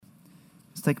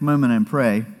Let's take a moment and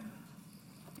pray,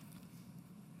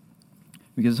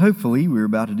 because hopefully we're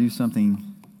about to do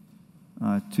something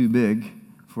too big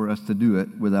for us to do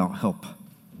it without help.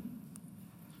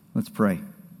 Let's pray.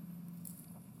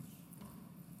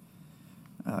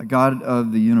 God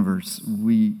of the universe,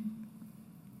 we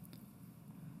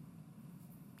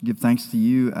give thanks to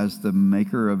you as the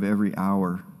maker of every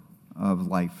hour of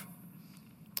life.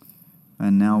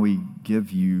 And now we give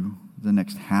you the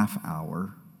next half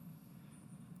hour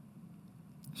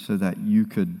so that you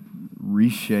could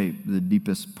reshape the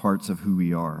deepest parts of who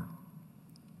we are.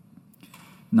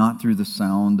 Not through the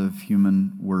sound of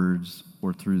human words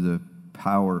or through the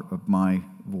power of my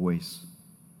voice,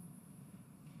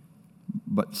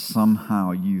 but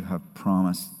somehow you have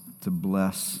promised to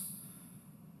bless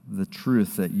the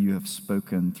truth that you have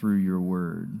spoken through your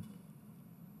word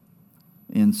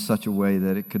in such a way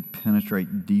that it could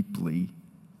penetrate deeply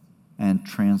and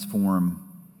transform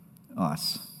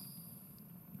us.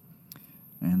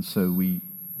 And so we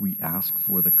ask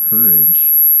for the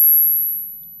courage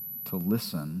to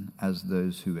listen as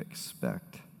those who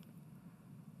expect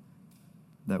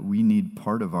that we need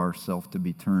part of ourselves to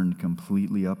be turned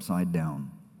completely upside down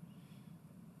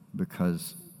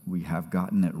because we have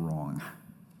gotten it wrong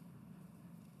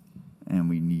and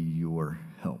we need your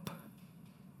help.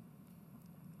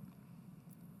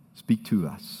 Speak to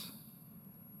us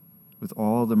with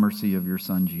all the mercy of your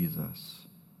Son Jesus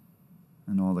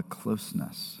and all the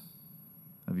closeness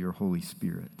of your Holy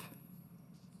Spirit.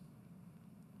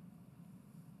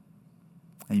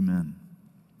 Amen.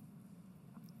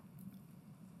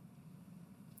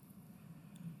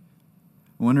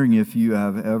 I'm wondering if you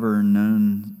have ever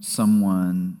known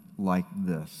someone like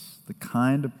this, the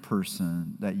kind of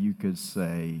person that you could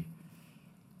say,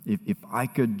 if I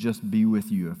could just be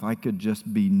with you, if I could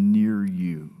just be near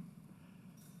you,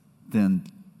 then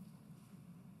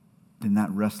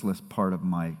that restless part of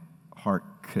my heart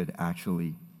could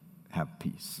actually have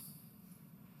peace.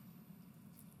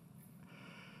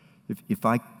 If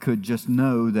I could just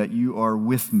know that you are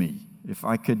with me, if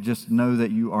I could just know that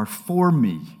you are for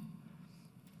me,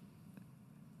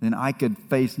 then I could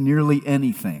face nearly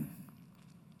anything.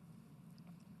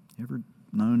 You ever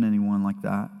known anyone like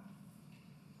that?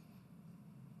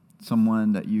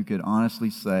 Someone that you could honestly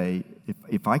say,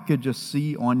 if I could just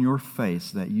see on your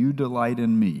face that you delight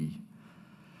in me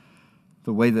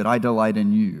the way that I delight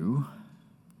in you,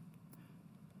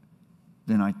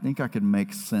 then I think I could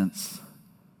make sense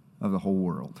of the whole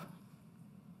world.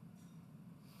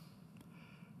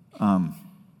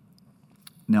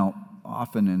 Now,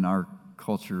 often in our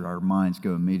culture, our minds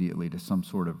go immediately to some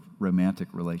sort of romantic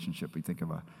relationship. We think of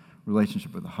a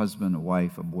relationship with a husband, a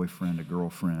wife, a boyfriend, a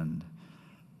girlfriend.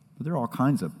 But there are all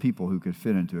kinds of people who could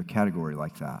fit into a category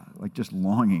like that, like just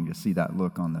longing to see that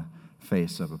look on the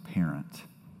face of a parent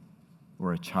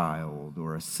or a child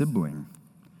or a sibling,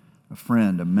 a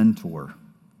friend, a mentor.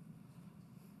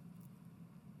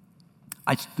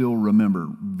 I still remember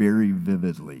very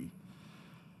vividly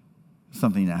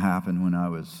something that happened when I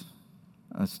was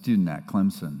a student at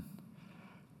Clemson.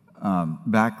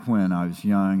 Back when I was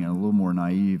young and a little more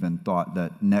naive and thought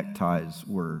that neckties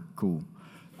were cool.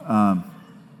 I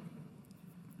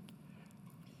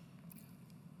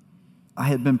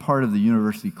had been part of the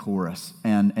university chorus,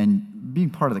 and being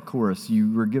part of the chorus,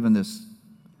 you were given this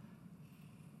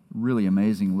really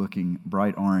amazing-looking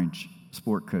bright orange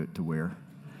sport coat to wear,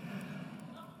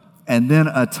 and then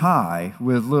a tie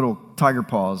with little tiger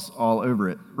paws all over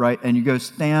it, right? And you go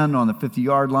stand on the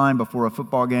 50-yard line before a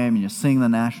football game, and you sing the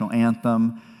national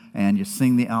anthem, and you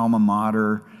sing the alma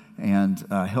mater, and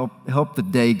help the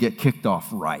day get kicked off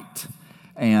right.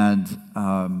 And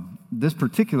this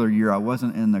particular year, I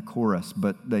wasn't in the chorus,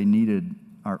 but they needed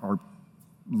our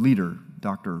leader,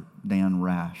 Dr. Dan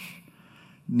Rash,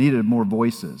 needed more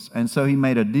voices. And so he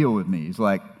made a deal with me. He's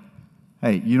like,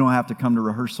 hey, you don't have to come to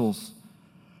rehearsals,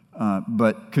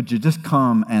 but could you just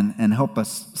come and help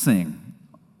us sing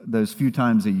those few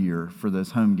times a year for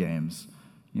those home games?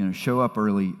 You know, show up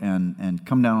early and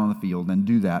come down on the field and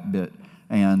do that bit.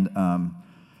 And I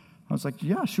was like,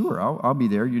 yeah, sure, I'll be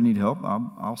there. You need help,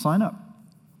 I'll sign up.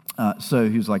 So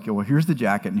he was like, well, here's the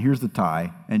jacket and here's the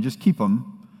tie, and just keep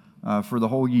them for the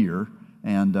whole year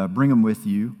and bring them with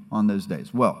you on those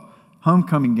days. Well,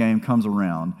 homecoming game comes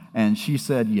around, and she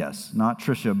said yes, not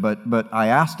Trisha, but I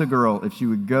asked a girl if she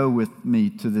would go with me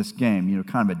to this game, you know,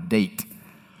 kind of a date.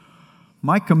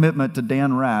 My commitment to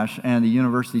Dan Rash and the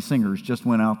University Singers just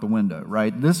went out the window,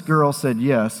 right? This girl said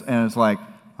yes, and it's like,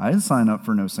 I didn't sign up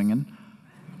for no singing.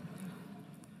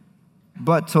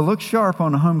 But to look sharp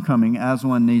on a homecoming, as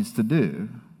one needs to do,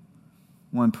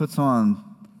 one puts on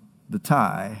the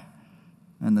tie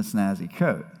and the snazzy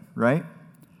coat, right?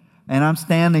 And I'm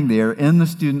standing there in the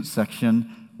student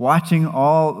section watching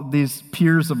all these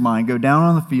peers of mine go down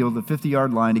on the field, the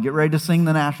 50-yard line, to get ready to sing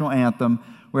the national anthem,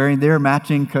 wearing their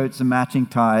matching coats and matching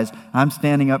ties. I'm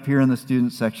standing up here in the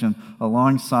student section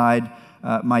alongside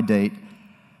my date,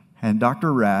 and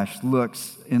Dr. Rash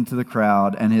looks into the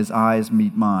crowd, and his eyes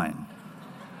meet mine.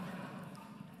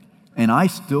 And I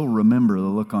still remember the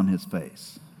look on his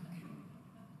face.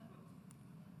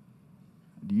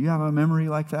 Do you have a memory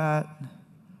like that?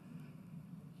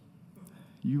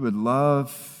 You would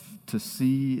love to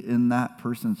see in that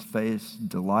person's face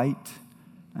delight,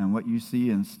 and what you see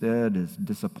instead is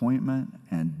disappointment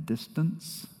and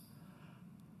distance.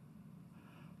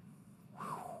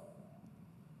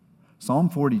 Psalm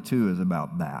 42 is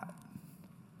about that.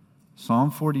 Psalm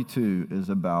 42 is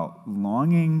about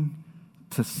longing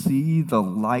to see the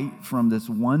light from this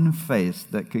one face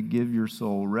that could give your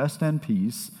soul rest and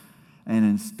peace, and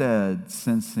instead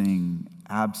sensing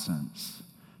absence,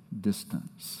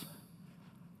 distance.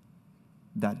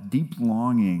 That deep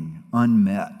longing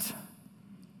unmet,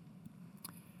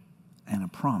 and a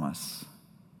promise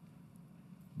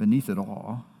beneath it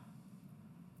all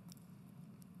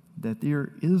that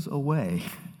there is a way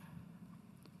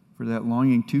for that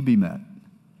longing to be met.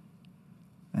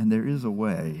 And there is a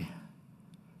way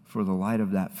for the light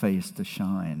of that face to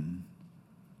shine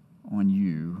on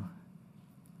you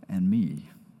and me.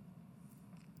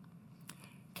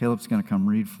 Caleb's going to come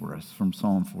read for us from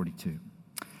Psalm 42.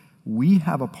 We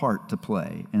have a part to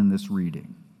play in this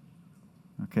reading.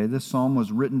 Okay, this psalm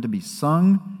was written to be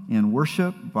sung in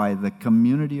worship by the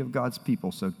community of God's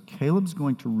people. So Caleb's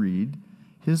going to read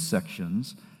his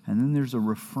sections, and then there's a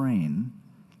refrain,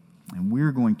 and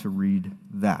we're going to read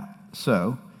that.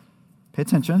 So pay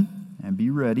attention and be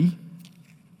ready.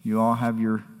 You all have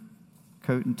your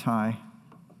coat and tie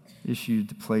issued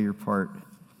to play your part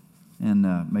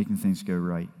in making things go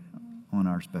right on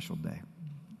our special day.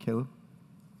 Caleb?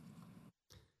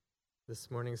 This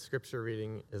morning's scripture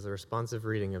reading is a responsive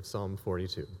reading of Psalm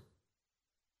 42.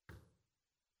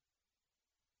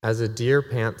 As a deer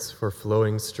pants for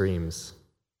flowing streams,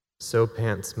 so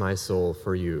pants my soul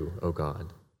for you, O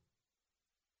God.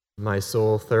 My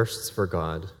soul thirsts for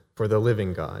God, for the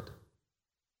living God.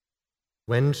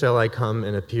 When shall I come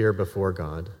and appear before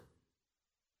God?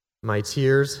 My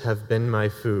tears have been my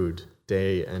food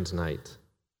day and night,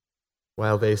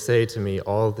 while they say to me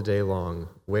all the day long,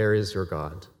 where is your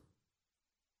God?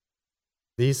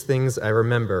 These things I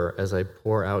remember as I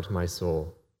pour out my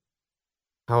soul,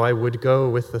 how I would go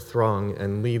with the throng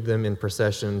and lead them in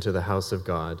procession to the house of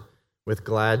God, with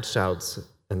glad shouts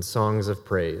and songs of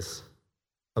praise,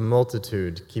 a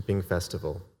multitude keeping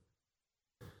festival.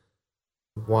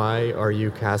 Why are you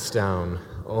cast down,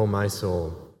 O my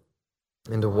soul?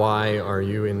 And why are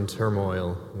you in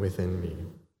turmoil within me?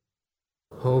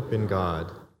 Hope in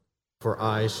God, for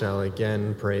I shall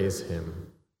again praise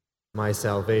him, my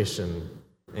salvation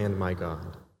and my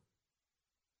God.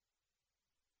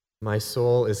 My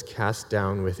soul is cast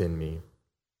down within me.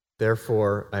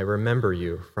 Therefore I remember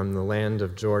you from the land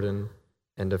of Jordan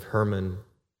and of Hermon,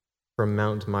 from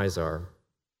Mount Mizar.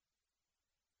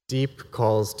 Deep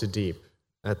calls to deep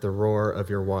at the roar of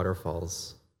your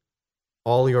waterfalls.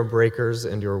 All your breakers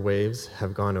and your waves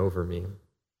have gone over me.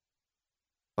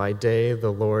 By day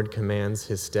the Lord commands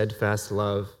his steadfast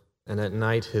love, and at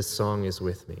night his song is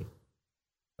with me,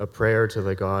 a prayer to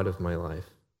the God of my life.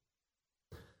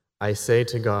 I say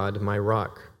to God, my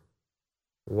rock,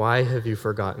 why have you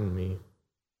forgotten me?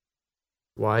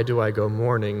 Why do I go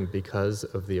mourning because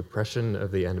of the oppression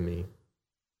of the enemy?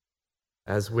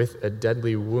 As with a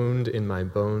deadly wound in my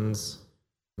bones,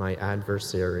 my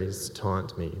adversaries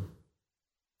taunt me,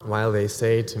 while they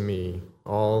say to me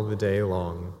all the day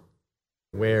long,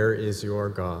 where is your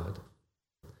God?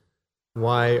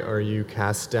 Why are you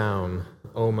cast down,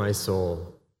 O my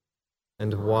soul?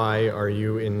 And why are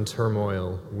you in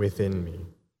turmoil within me?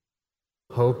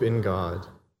 Hope in God,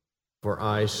 for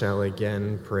I shall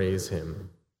again praise him,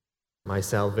 my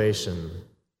salvation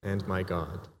and my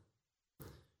God.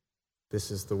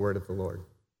 This is the word of the Lord.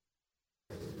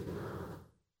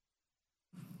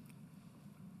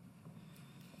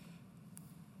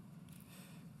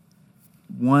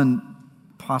 One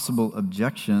possible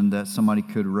objection that somebody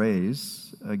could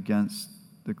raise against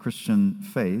the Christian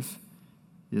faith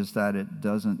is that it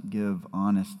doesn't give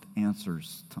honest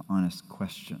answers to honest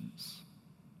questions.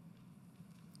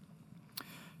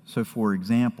 So, for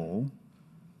example,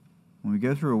 when we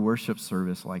go through a worship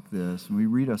service like this, and we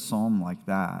read a psalm like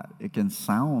that, it can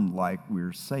sound like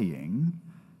we're saying,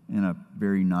 in a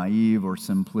very naive or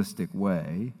simplistic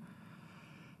way,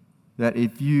 that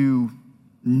if you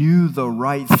knew the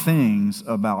right things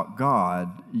about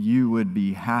God, you would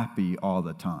be happy all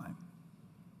the time.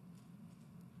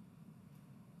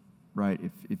 Right?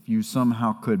 If you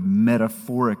somehow could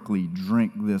metaphorically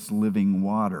drink this living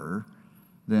water,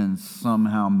 then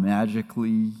somehow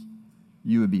magically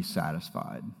you would be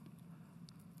satisfied.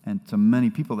 And to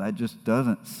many people, that just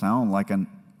doesn't sound like an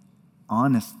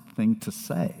honest thing to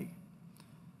say.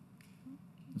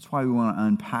 That's why we want to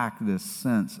unpack this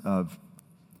sense of,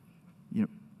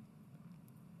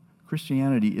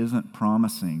 Christianity isn't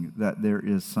promising that there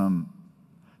is some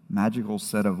magical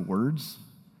set of words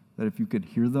that if you could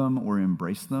hear them or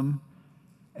embrace them,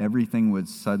 everything would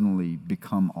suddenly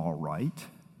become all right.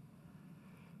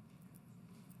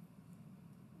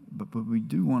 But we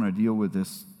do want to deal with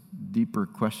this deeper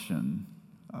question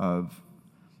of,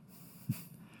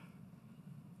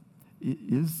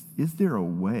 is there a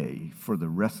way for the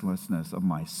restlessness of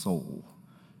my soul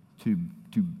to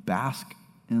bask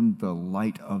in the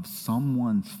light of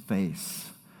someone's face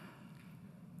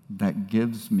that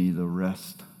gives me the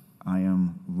rest I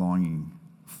am longing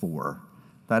for?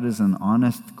 That is an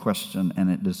honest question,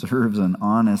 and it deserves an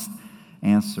honest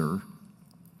answer.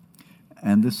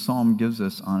 And this psalm gives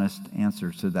us honest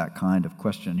answers to that kind of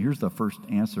question. Here's the first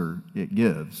answer it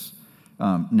gives.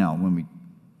 Now, when we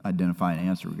identify an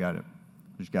answer,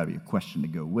 there's got to be a question to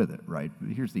go with it, right?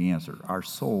 But here's the answer. Our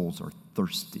souls are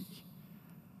thirsty.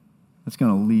 That's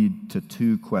going to lead to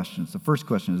two questions. The first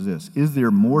question is this: is there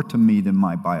more to me than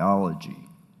my biology?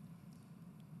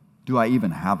 Do I even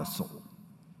have a soul?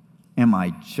 Am I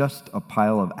just a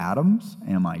pile of atoms?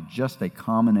 Am I just a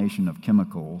combination of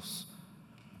chemicals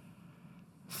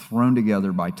thrown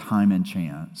together by time and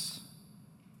chance,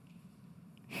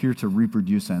 here to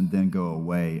reproduce and then go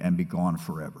away and be gone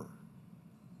forever?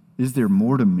 Is there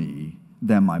more to me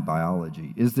than my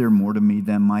biology? Is there more to me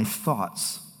than my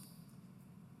thoughts?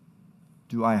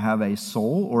 Do I have a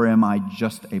soul, or am I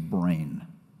just a brain,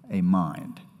 a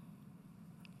mind?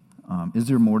 Is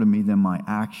there more to me than my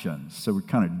actions? So we're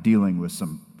kind of dealing with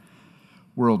some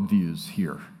worldviews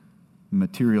here,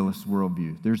 materialist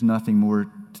worldview. There's nothing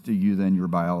more to you than your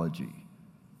biology.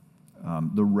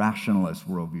 The rationalist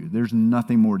worldview. There's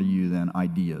nothing more to you than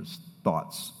ideas,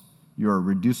 thoughts. You're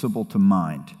reducible to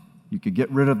mind. You could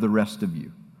get rid of the rest of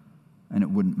you, and it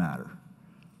wouldn't matter.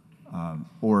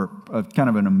 Or kind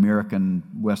of an American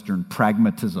Western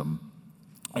pragmatism.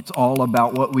 It's all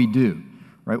about what we do,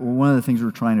 right? Well, one of the things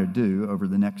we're trying to do over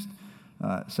the next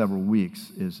several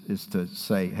weeks is to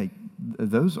say, hey,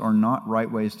 those are not right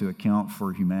ways to account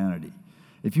for humanity.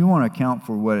 If you want to account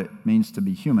for what it means to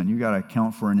be human, you've got to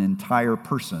account for an entire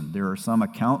person. There are some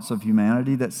accounts of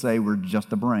humanity that say we're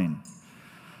just a brain.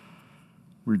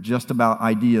 We're just about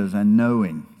ideas and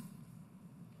knowing.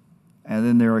 And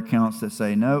then there are accounts that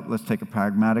say, nope, let's take a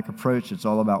pragmatic approach. It's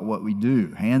all about what we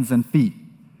do, hands and feet,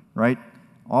 right?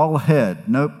 All head.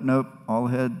 Nope, all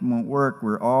head won't work.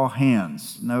 We're all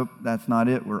hands. Nope, that's not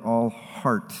it. We're all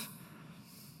heart.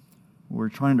 We're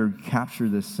trying to capture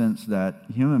this sense that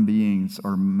human beings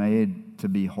are made to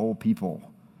be whole people.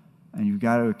 And you've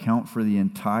got to account for the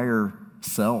entire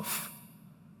self.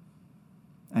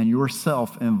 And your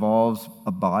self involves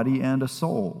a body and a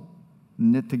soul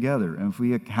knit together. And if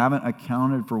we haven't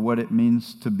accounted for what it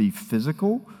means to be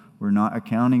physical, we're not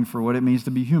accounting for what it means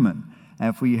to be human.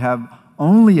 And if we have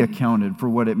only accounted for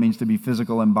what it means to be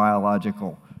physical and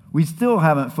biological, we still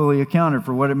haven't fully accounted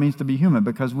for what it means to be human,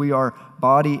 because we are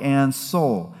body and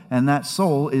soul. And that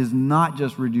soul is not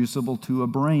just reducible to a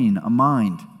brain, a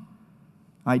mind,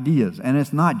 ideas. And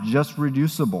it's not just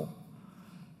reducible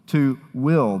to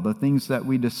will, the things that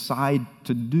we decide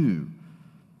to do.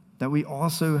 That we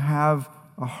also have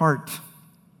a heart,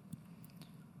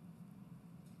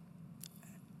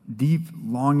 deep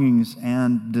longings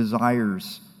and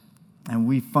desires, and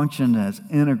we function as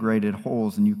integrated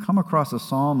wholes. And you come across a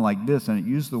psalm like this, and it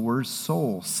used the word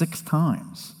soul 6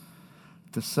 times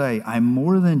to say, I'm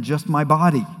more than just my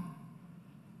body.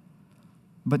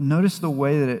 But notice the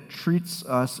way that it treats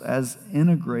us as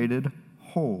integrated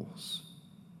wholes.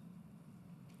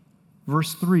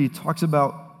 Verse 3 talks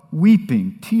about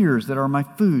weeping, tears that are my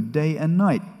food day and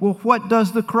night. Well, what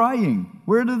does the crying?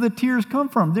 Where do the tears come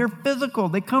from? They're physical.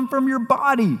 They come from your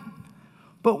body.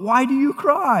 But why do you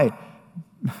cry?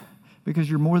 Because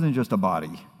you're more than just a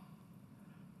body.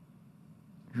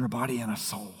 You're a body and a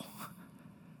soul.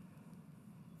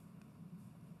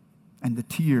 And the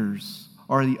tears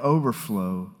are the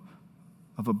overflow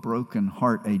of a broken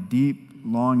heart, a deep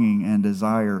longing and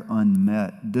desire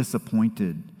unmet,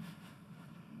 disappointed.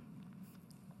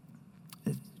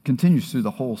 continues through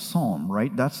the whole psalm,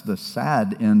 right? That's the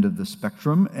sad end of the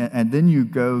spectrum. And then you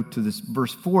go to this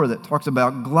verse 4 that talks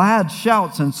about glad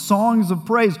shouts and songs of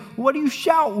praise. What do you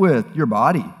shout with? Your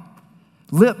body.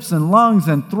 Lips and lungs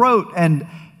and throat and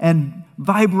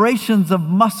vibrations of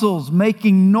muscles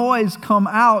making noise come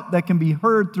out that can be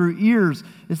heard through ears.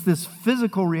 It's this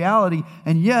physical reality,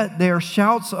 and yet they are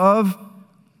shouts of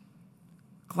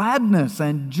gladness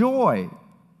and joy.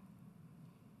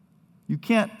 You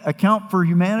can't account for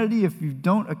humanity if you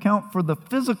don't account for the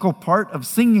physical part of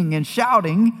singing and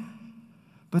shouting,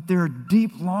 but there are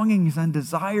deep longings and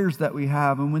desires that we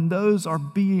have, and when those are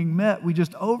being met, we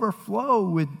just overflow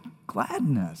with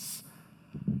gladness,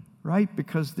 right?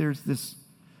 Because there's this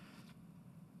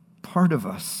part of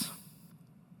us.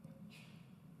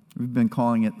 We've been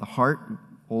calling it the heart.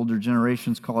 Older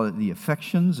generations call it the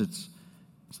affections. It's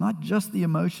not just the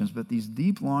emotions, but these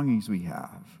deep longings we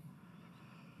have.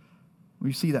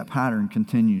 We see that pattern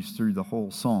continues through the whole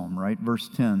psalm, right? Verse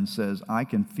 10 says, I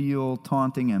can feel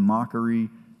taunting and mockery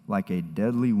like a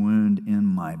deadly wound in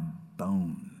my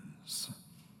bones.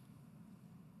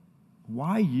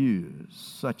 Why use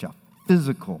such a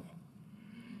physical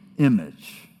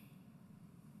image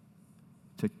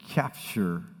to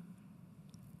capture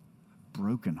a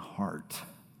broken heart?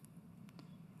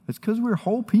 It's because we're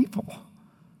whole people.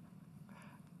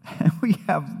 And we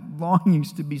have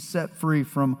longings to be set free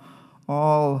from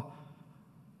all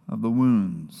of the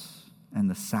wounds and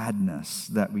the sadness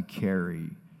that we carry,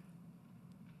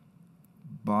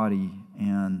 body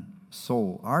and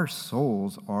soul. Our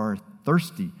souls are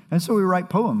thirsty. And so we write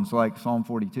poems like Psalm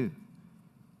 42.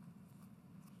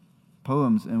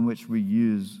 Poems in which we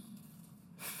use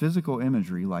physical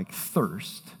imagery like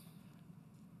thirst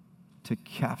to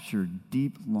capture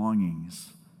deep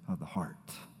longings of the heart.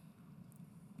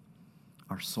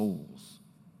 Our souls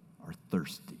are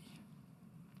thirsty.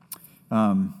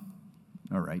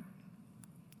 All right.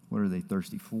 What are they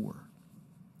thirsty for?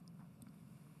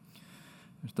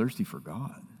 They're thirsty for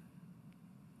God.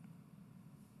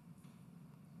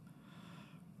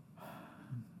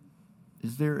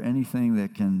 Is there anything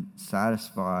that can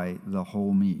satisfy the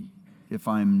whole me? If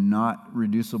I'm not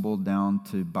reducible down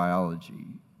to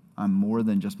biology, I'm more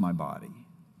than just my body.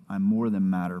 I'm more than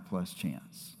matter plus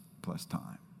chance plus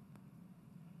time.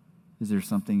 Is there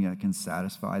something that can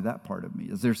satisfy that part of me?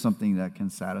 Is there something that can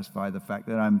satisfy the fact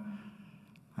that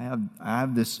I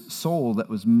have this soul that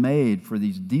was made for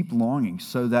these deep longings,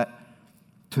 so that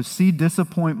to see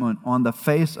disappointment on the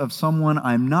face of someone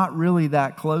I'm not really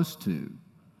that close to,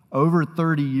 over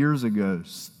 30 years ago,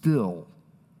 still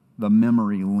the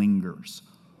memory lingers.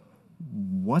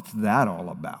 What's that all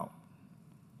about?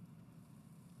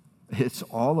 It's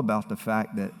all about the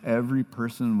fact that every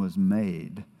person was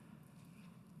made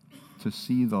to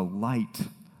see the light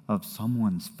of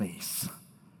someone's face.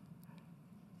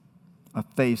 A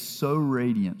face so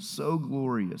radiant, so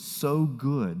glorious, so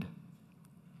good,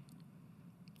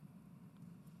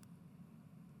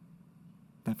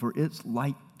 that for its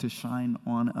light to shine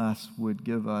on us would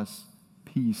give us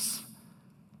peace,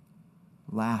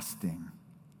 lasting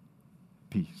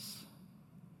peace.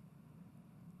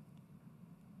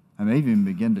 And may even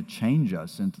begin to change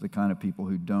us into the kind of people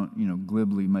who don't,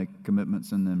 glibly make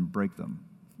commitments and then break them.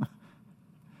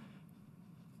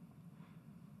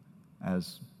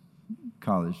 As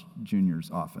college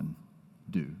juniors often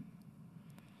do.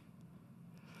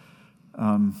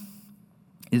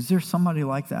 Is there somebody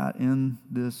like that in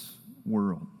this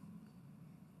world?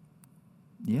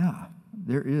 Yeah,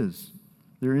 there is.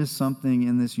 There is something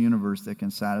in this universe that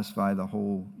can satisfy the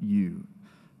whole you.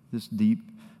 This deep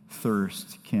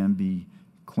thirst can be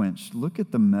quenched. Look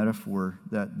at the metaphor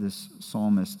that this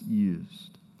psalmist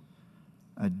used.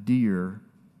 A deer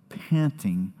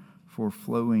panting for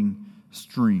flowing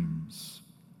streams.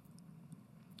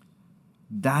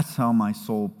 That's how my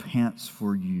soul pants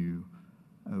for you,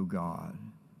 O God.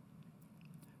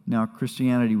 Now,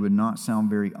 Christianity would not sound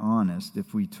very honest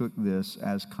if we took this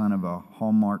as kind of a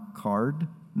Hallmark card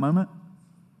moment.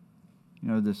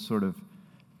 This sort of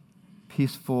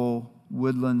peaceful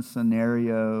woodland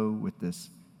scenario with this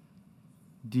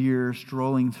deer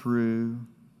strolling through,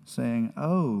 saying,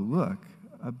 oh, look,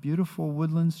 a beautiful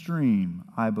woodland stream.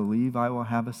 I believe I will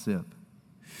have a sip.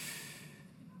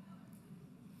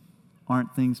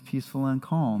 Aren't things peaceful and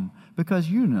calm? Because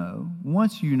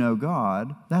once you know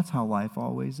God, that's how life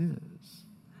always is.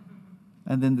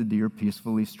 And then the deer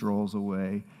peacefully strolls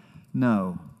away.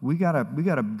 No, we gotta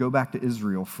go back to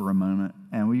Israel for a moment,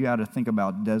 and we gotta think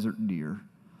about desert deer.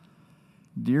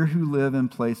 Deer who live in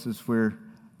places where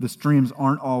the streams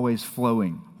aren't always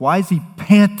flowing. Why is he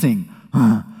panting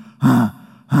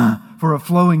for a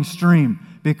flowing stream?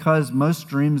 because most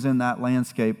streams in that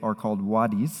landscape are called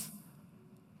wadis.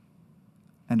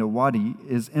 And a wadi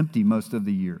is empty most of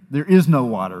the year. There is no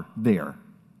water there.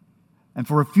 And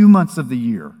for a few months of the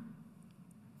year,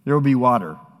 there will be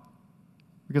water.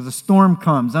 Because a storm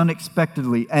comes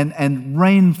unexpectedly and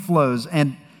rain flows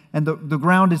and the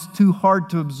ground is too hard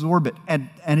to absorb it and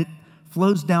it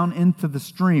flows down into the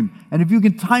stream. And if you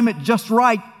can time it just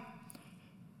right,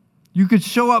 you could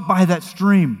show up by that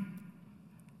stream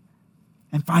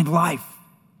and find life.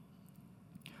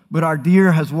 But our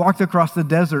deer has walked across the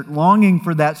desert longing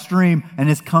for that stream and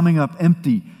is coming up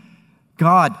empty.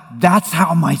 God, that's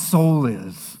how my soul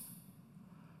is.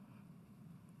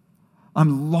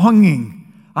 I'm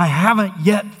longing. I haven't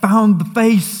yet found the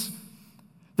face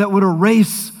that would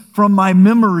erase from my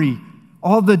memory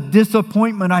all the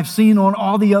disappointment I've seen on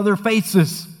all the other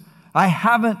faces. I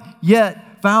haven't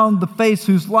yet found the face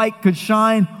whose light could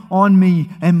shine on me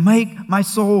and make my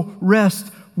soul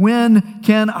rest. When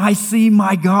can I see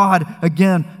my God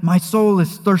again? My soul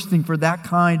is thirsting for that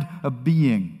kind of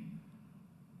being.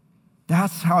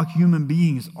 That's how human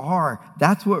beings are.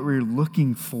 That's what we're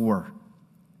looking for.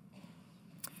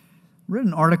 I read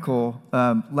an article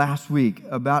last week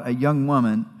about a young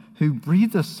woman who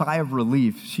breathed a sigh of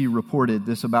relief. She reported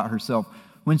this about herself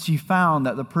when she found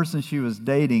that the person she was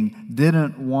dating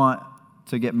didn't want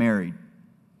to get married.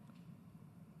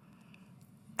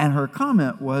 And her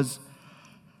comment was,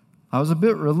 I was a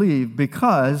bit relieved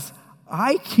because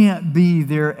I can't be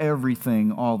their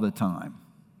everything all the time.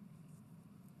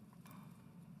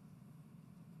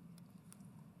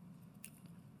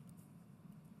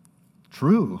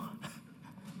 True.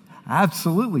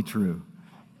 Absolutely true.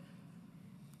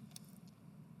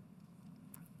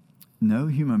 No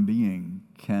human being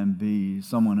can be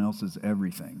someone else's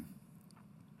everything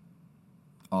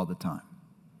all the time.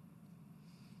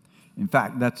 In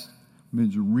fact, that's a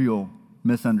real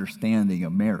misunderstanding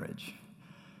of marriage.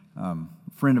 A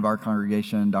friend of our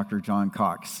congregation, Dr. John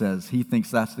Cox, says he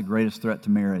thinks that's the greatest threat to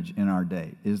marriage in our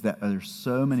day, is that there's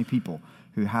so many people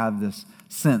who have this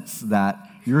sense that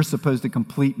you're supposed to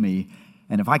complete me,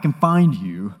 and if I can find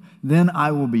you, then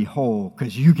I will be whole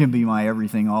because you can be my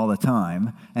everything all the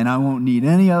time, and I won't need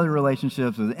any other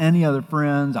relationships with any other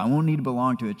friends. I won't need to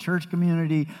belong to a church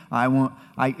community.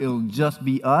 It'll just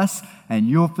be us, and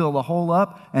you'll fill the hole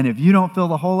up, and if you don't fill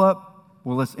the hole up,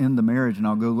 well, let's end the marriage and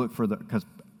I'll go look for because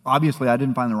obviously I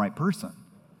didn't find the right person.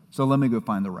 So let me go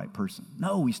find the right person.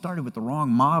 No, we started with the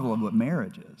wrong model of what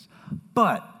marriage is.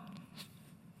 But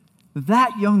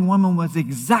that young woman was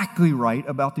exactly right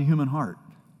about the human heart.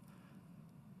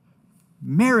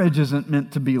 Marriage isn't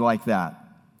meant to be like that.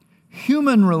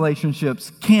 Human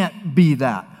relationships can't be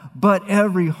that. But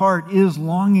every heart is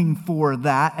longing for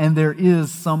that, and there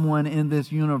is someone in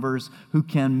this universe who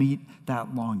can meet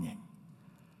that longing,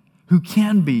 who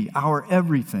can be our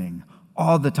everything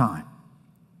all the time.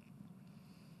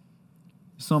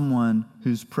 Someone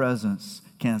whose presence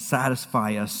can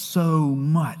satisfy us so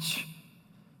much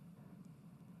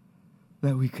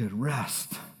that we could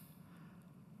rest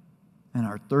and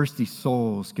our thirsty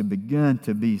souls could begin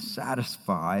to be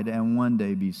satisfied and one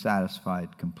day be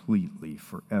satisfied completely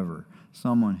forever.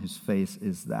 Someone whose face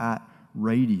is that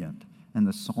radiant, and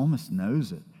the psalmist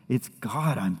knows it. It's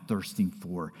God I'm thirsting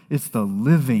for. It's the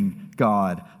living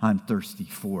God I'm thirsty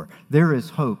for. There is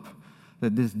hope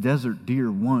that this desert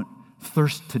deer won't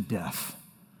thirst to death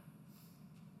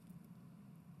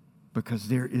because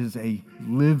there is a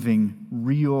living,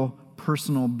 real,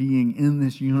 personal being in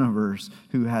this universe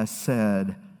who has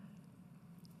said,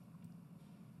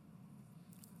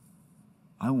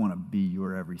 I want to be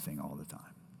your everything all the time.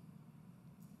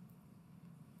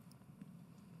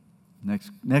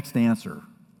 Next answer.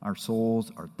 Our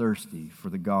souls are thirsty for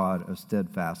the God of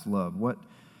steadfast love. What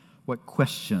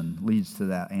question leads to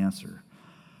that answer?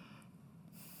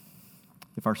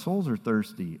 If our souls are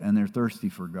thirsty and they're thirsty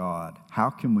for God,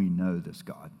 how can we know this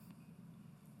God?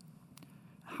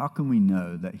 How can we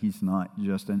know that he's not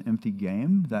just an empty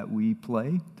game that we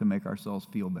play to make ourselves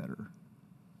feel better?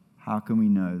 How can we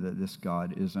know that this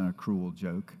God isn't a cruel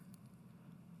joke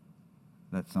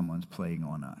that someone's playing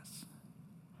on us?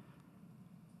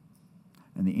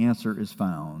 And the answer is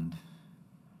found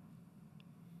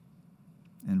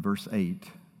in verse 8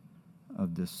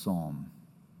 of this psalm.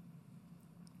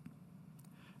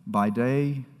 By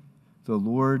day, the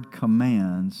Lord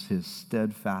commands his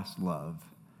steadfast love,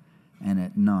 and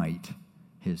at night,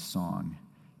 his song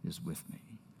is with me.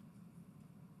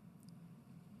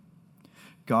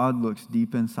 God looks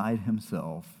deep inside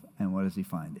himself, and what does he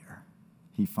find there?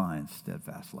 He finds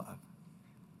steadfast love.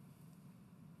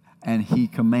 And he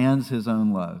commands his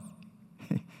own love.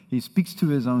 He speaks to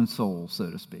his own soul, so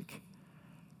to speak.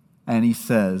 And he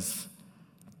says,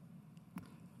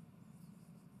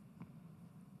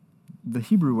 the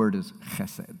Hebrew word is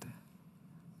chesed.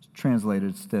 It's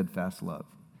translated steadfast love.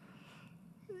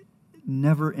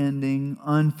 Never-ending,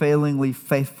 unfailingly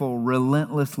faithful,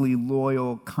 relentlessly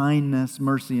loyal, kindness,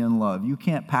 mercy, and love. You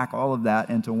can't pack all of that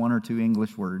into one or two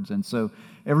English words. And so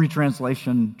every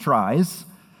translation tries.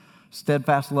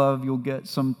 Steadfast love, you'll get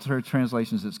some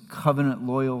translations. It's covenant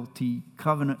loyalty,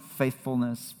 covenant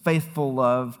faithfulness, faithful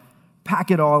love. Pack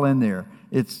it all in there.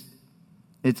 It's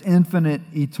infinite,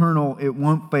 eternal. It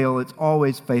won't fail. It's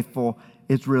always faithful.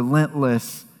 It's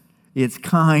relentless. It's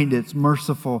kind, it's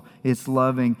merciful, it's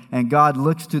loving. And God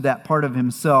looks to that part of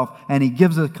himself and he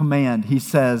gives a command. He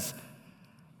says,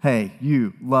 hey,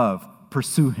 you, love,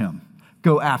 pursue him.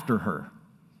 Go after her.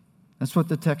 That's what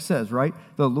the text says, right?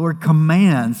 The Lord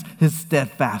commands his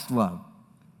steadfast love.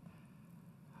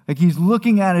 Like he's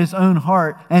looking at his own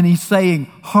heart and he's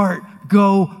saying, heart,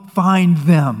 go find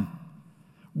them.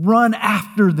 Run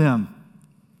after them.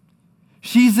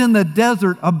 She's in the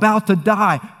desert about to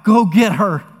die. Go get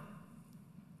her.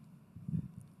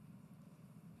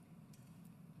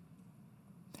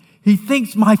 He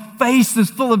thinks my face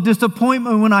is full of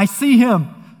disappointment when I see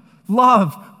him.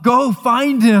 Love, go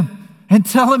find him and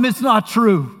tell him it's not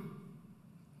true.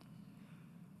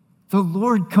 The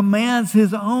Lord commands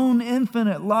his own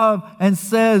infinite love and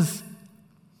says,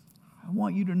 I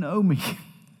want you to know me.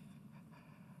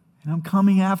 And I'm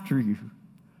coming after you.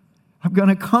 I'm going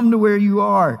to come to where you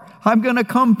are. I'm going to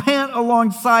come pant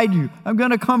alongside you. I'm going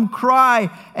to come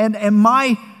cry. And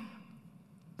my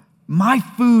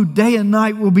food day and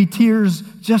night will be tears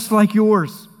just like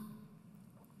yours.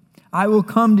 I will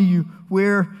come to you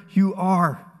where you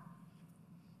are.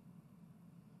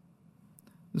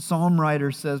 The psalm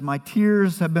writer says, my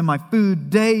tears have been my food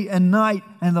day and night,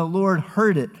 and the Lord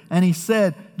heard it. And he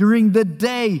said, during the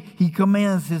day, he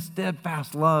commands his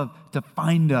steadfast love to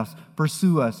find us,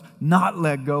 pursue us, not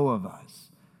let go of us.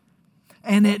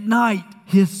 And at night,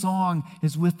 his song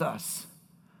is with us.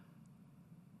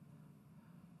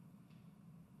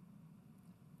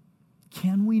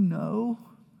 Can we know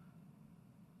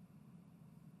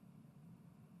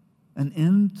an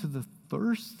end to the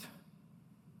thirst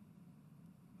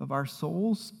of our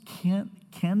souls?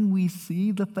 Can we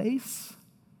see the face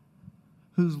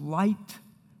whose light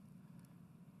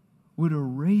would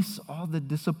erase all the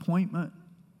disappointment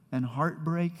and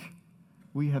heartbreak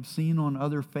we have seen on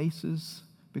other faces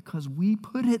because we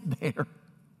put it there?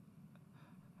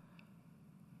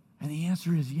 And the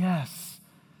answer is yes.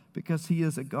 Because he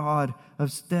is a God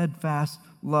of steadfast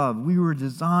love. We were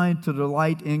designed to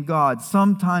delight in God.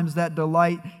 Sometimes that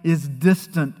delight is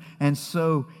distant, and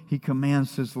so he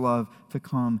commands his love to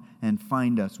come and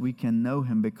find us. We can know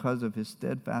him because of his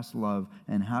steadfast love.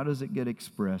 And how does it get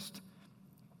expressed?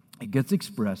 It gets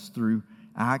expressed through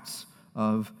acts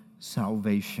of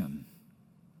salvation.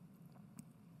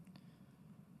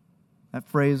 That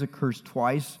phrase occurs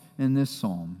twice in this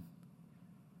psalm.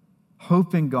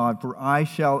 Hope in God, for I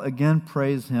shall again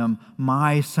praise him,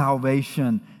 my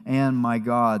salvation and my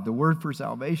God. The word for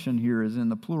salvation here is in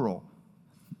the plural.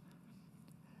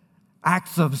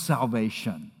 Acts of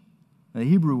salvation. The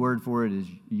Hebrew word for it is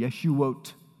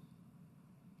yeshuot.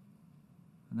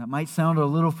 And that might sound a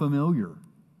little familiar.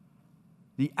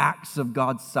 The acts of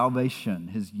God's salvation,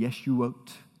 his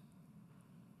yeshuot.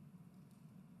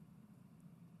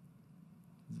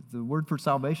 The word for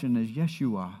salvation is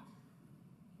Yeshua.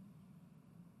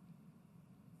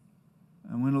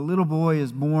 And when a little boy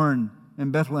is born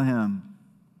in Bethlehem,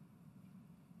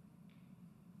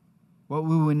 what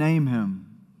will we name him?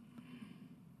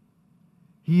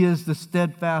 He is the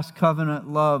steadfast covenant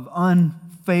love,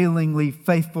 unfailingly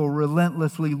faithful,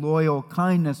 relentlessly loyal,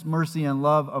 kindness, mercy, and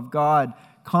love of God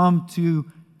come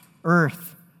to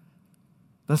earth.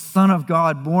 The Son of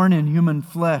God, born in human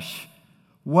flesh.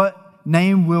 What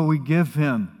name will we give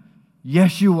him?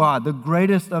 Yeshua, the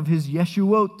greatest of his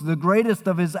Yeshuot, the greatest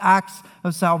of his acts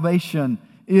of salvation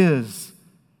is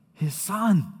his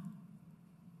Son.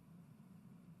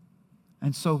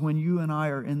 And so when you and I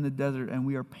are in the desert and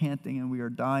we are panting and we are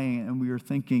dying and we are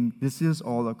thinking, this is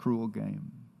all a cruel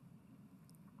game,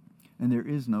 and there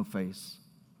is no face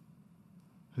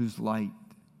whose light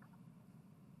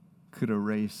could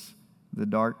erase the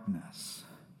darkness,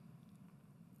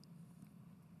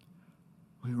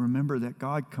 we remember that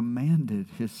God commanded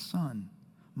his Son,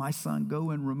 my Son,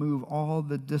 go and remove all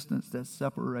the distance that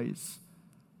separates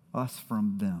us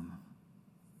from them.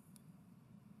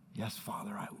 Yes,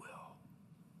 Father, I will.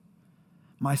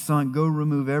 My Son, go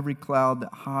remove every cloud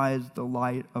that hides the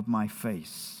light of my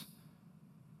face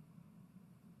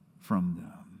from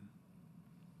them.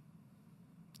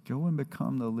 Go and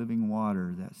become the living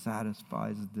water that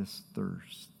satisfies this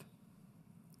thirst.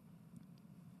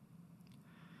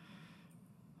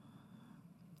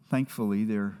 Thankfully,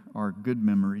 there are good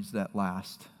memories that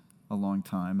last a long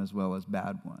time as well as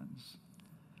bad ones.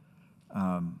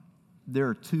 There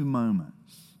are 2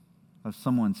 moments of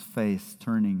someone's face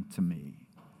turning to me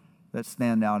that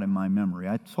stand out in my memory.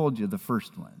 I told you the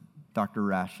first one, Dr.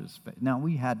 Rash's face. Now,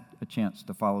 we had a chance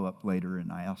to follow up later,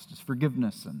 and I asked his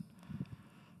forgiveness, and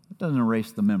it doesn't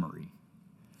erase the memory.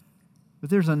 But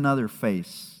there's another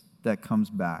face that comes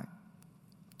back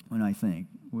when I think.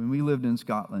 When we lived in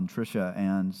Scotland, Tricia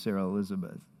and Sarah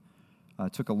Elizabeth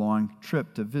took a long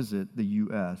trip to visit the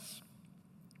U.S.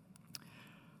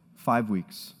 5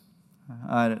 weeks.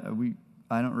 I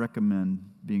don't recommend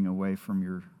being away from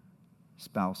your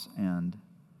spouse and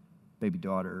baby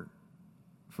daughter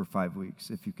for 5 weeks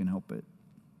if you can help it.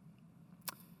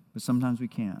 But sometimes we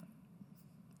can't.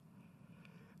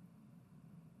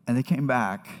 And they came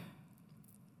back,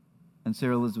 and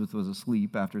Sarah Elizabeth was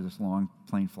asleep after this long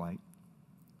plane flight.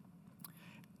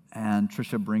 And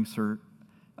Tricia brings her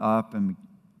up and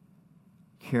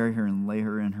carry her and lay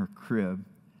her in her crib.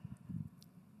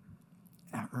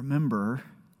 And I remember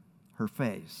her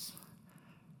face.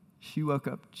 She woke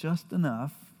up just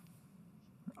enough,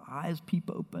 her eyes peep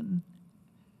open,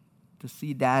 to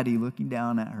see Daddy looking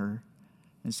down at her.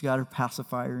 And she got her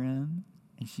pacifier in,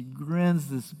 and she grins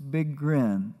this big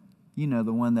grin. You know,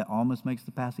 the one that almost makes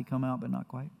the passy come out, but not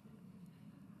quite.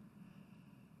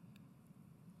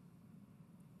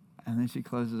 And then she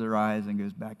closes her eyes and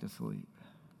goes back to sleep.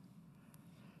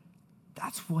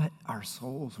 That's what our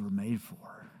souls were made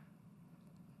for.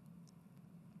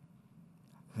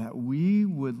 That we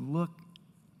would look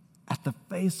at the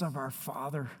face of our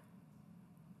Father,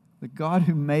 the God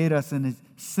who made us and has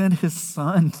sent His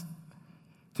Son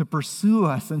to pursue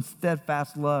us in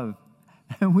steadfast love.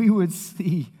 And we would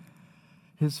see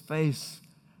His face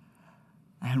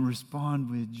and respond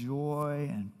with joy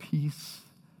and peace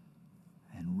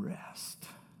and rest.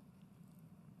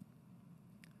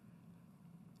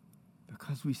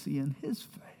 Because we see in His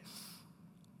face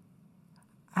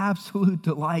absolute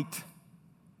delight.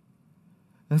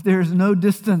 That there is no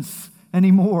distance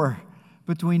anymore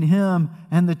between Him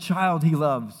and the child He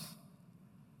loves.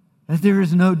 That there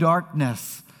is no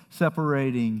darkness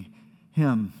separating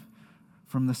Him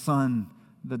from the son,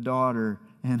 the daughter,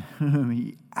 in whom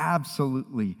He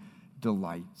absolutely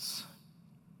delights.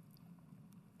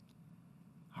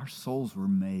 Our souls were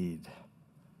made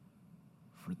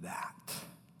for that.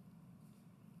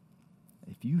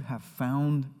 If you have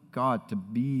found God to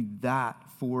be that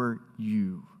for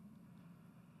you,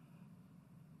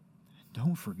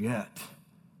 don't forget.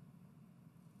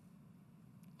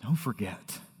 Don't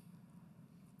forget.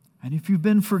 And if you've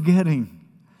been forgetting,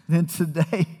 then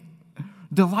today,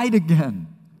 delight again.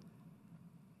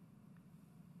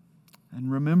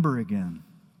 And remember again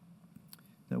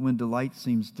that when delight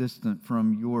seems distant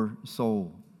from your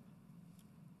soul,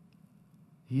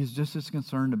 He is just as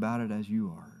concerned about it as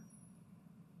you are.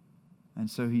 And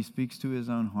so He speaks to His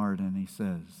own heart and He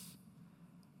says,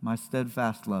 my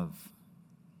steadfast love,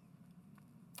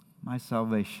 my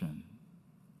salvation,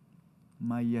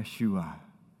 my Yeshua,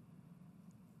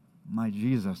 my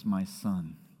Jesus, my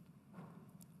Son.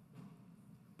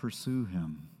 Pursue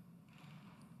Him.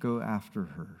 Go after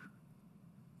her.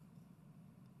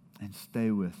 And stay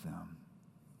with them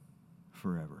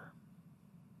forever.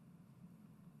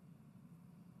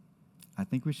 I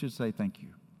think we should say thank you.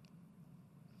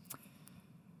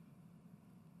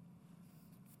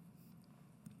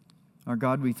 Our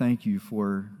God, we thank You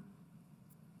for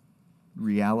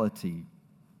reality,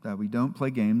 that we don't play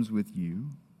games with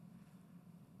You.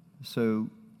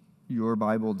 So Your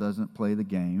Bible doesn't play the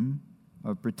game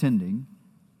of pretending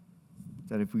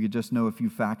that if we could just know a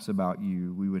few facts about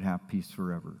You, we would have peace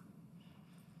forever.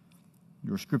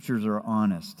 Your scriptures are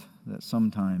honest, that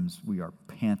sometimes we are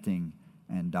panting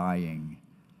and dying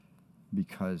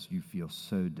because You feel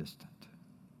so distant.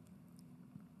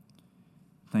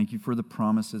 Thank You for the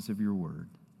promises of Your word,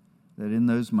 that in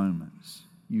those moments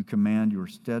You command Your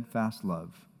steadfast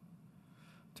love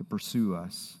to pursue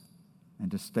us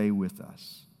and to stay with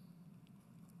us.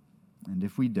 And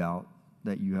if we doubt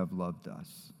that You have loved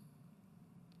us,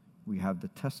 we have the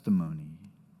testimony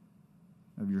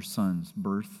of Your Son's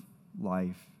birth,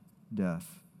 life, death,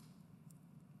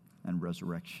 and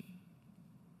resurrection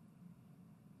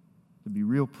to be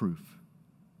real proof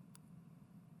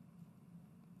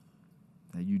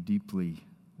that You deeply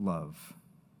love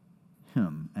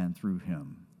Him and through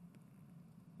Him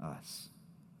us.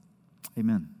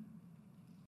 Amen.